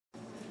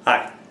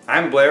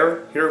I'm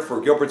Blair here for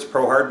Gilbert's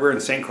Pro Hardware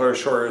in St. Clair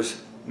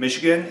Shores,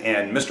 Michigan,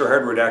 and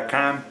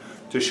MrHardware.com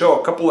to show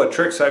a couple of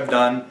tricks I've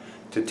done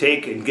to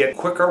take and get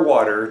quicker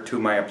water to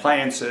my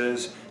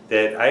appliances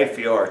that I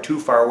feel are too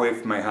far away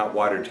from my hot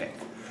water tank.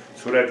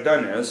 So what I've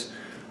done is,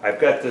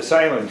 I've got this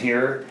island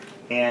here,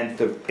 and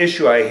the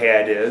issue I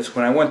had is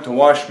when I went to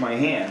wash my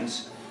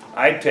hands,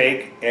 I'd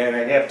take and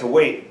I'd have to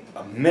wait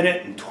a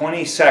minute and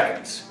 20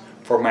 seconds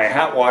for my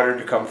hot water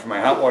to come from my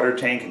hot water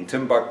tank in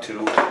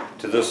Timbuktu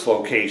to this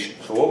location.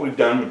 So what we've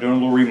done, we're doing a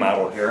little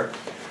remodel here.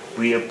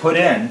 We have put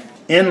in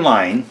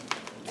Inline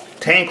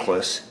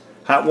Tankless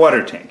Hot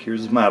Water Tank.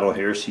 Here's the model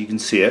here so you can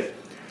see it.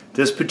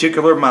 This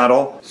particular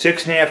model,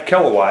 6.5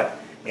 kilowatt,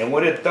 and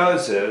what it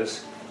does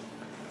is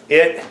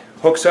it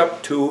hooks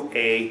up to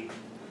a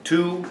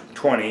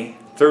 220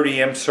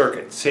 30 amp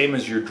circuit, same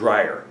as your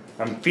dryer.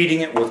 I'm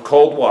feeding it with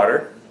cold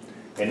water,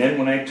 and then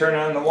when I turn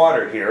on the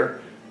water here,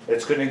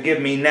 it's going to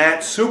give me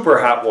not super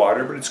hot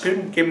water, but it's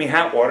going to give me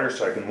hot water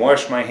so I can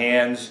wash my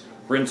hands,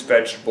 rinse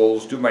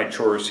vegetables, do my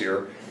chores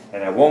here,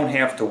 and I won't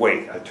have to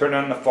wait. I turn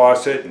on the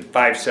faucet, in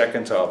 5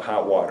 seconds I'll have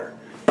hot water.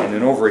 And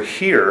then over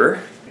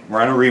here,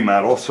 we're on a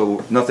remodel,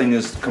 so nothing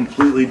is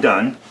completely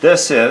done.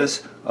 This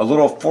is a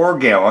little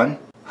 4-gallon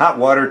hot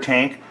water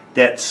tank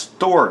that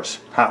stores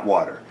hot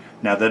water.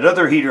 Now that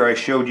other heater I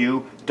showed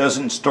you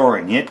doesn't store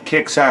any. It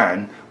kicks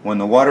on. When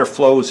the water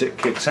flows, it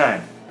kicks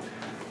on.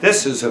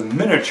 This is a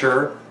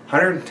miniature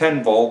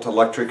 110 volt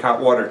electric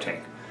hot water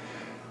tank.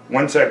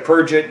 Once I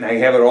purge it and I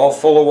have it all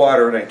full of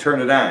water and I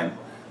turn it on,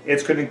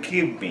 it's going to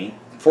give me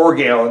 4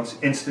 gallons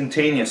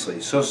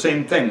instantaneously. So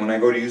same thing when I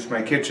go to use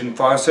my kitchen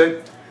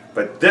faucet,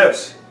 but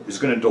this is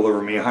going to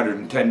deliver me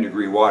 110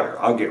 degree water.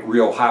 I'll get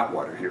real hot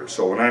water here.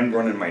 So when I'm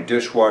running my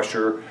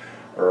dishwasher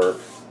or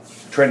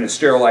trying to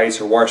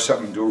sterilize or wash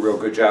something, do a real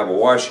good job of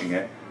washing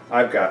it,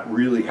 I've got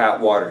really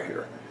hot water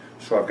here.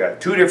 So I've got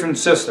 2 different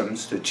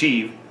systems to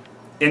achieve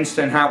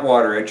instant hot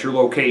water at your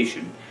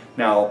location.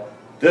 Now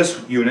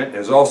this unit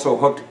is also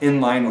hooked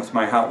in line with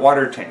my hot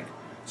water tank.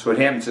 So what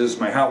happens is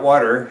my hot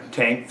water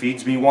tank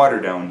feeds me water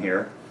down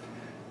here.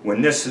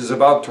 When this is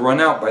about to run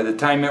out, by the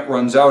time it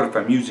runs out, if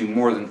I'm using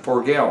more than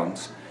 4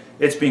 gallons,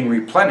 it's being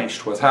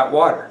replenished with hot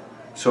water.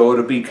 So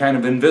it'll be kind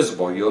of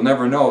invisible. You'll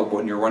never know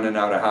when you're running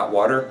out of hot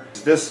water.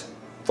 This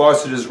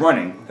faucet is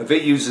running. If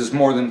it uses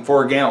more than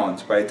 4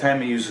 gallons, by the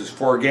time it uses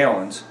 4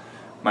 gallons,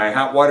 my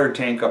hot water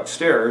tank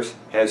upstairs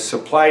has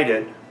supplied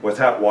it with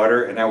hot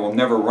water, and I will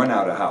never run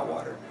out of hot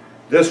water.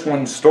 This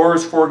one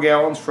stores 4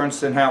 gallons for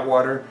instant hot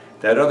water.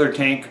 That other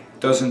tank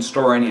doesn't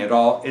store any at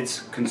all.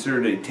 It's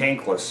considered a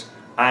tankless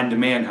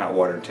on-demand hot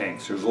water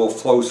tank. So there's a little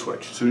flow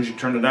switch. As soon as you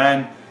turn it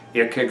on,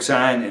 it kicks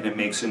on and it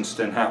makes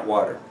instant hot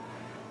water.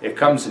 It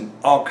comes in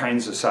all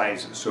kinds of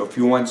sizes. So if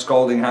you want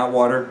scalding hot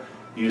water,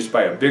 you just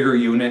buy a bigger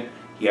unit.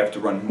 You have to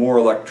run more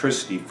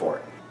electricity for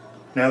it.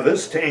 Now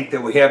this tank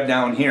that we have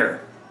down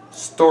here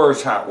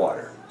stores hot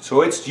water.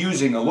 So it's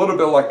using a little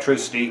bit of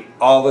electricity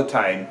all the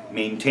time,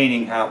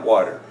 maintaining hot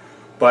water.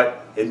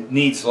 But it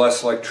needs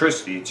less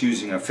electricity. It's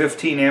using a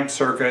 15 amp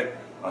circuit,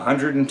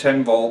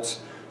 110 volts,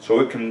 so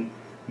it can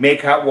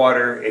make hot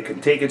water, it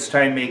can take its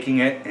time making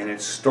it, and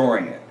it's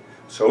storing it.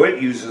 So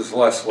it uses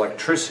less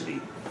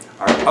electricity.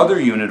 Our other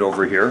unit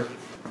over here,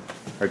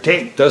 our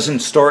tank doesn't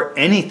store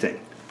anything.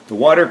 The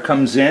water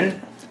comes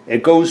in,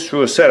 it goes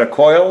through a set of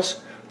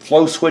coils,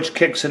 flow switch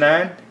kicks it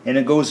on, and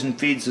it goes and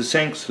feeds the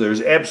sink, so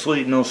there's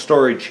absolutely no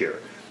storage here.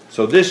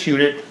 So this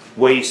unit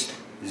wastes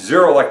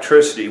 0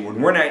 electricity.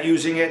 When we're not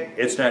using it,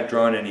 it's not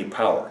drawing any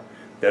power.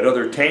 That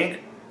other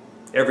tank,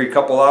 every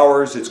couple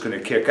hours it's going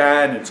to kick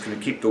on, and it's going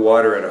to keep the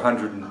water at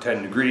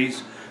 110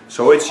 degrees,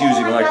 so it's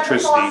using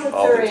electricity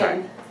all the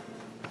time.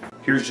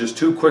 Here's just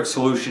 2 quick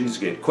solutions to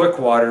get quick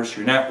water so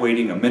you're not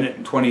waiting a minute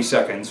and 20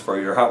 seconds for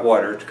your hot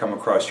water to come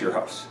across your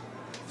house.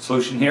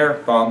 Solution here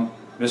from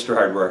Mr.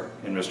 Hardware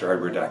and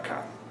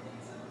MrHardware.com.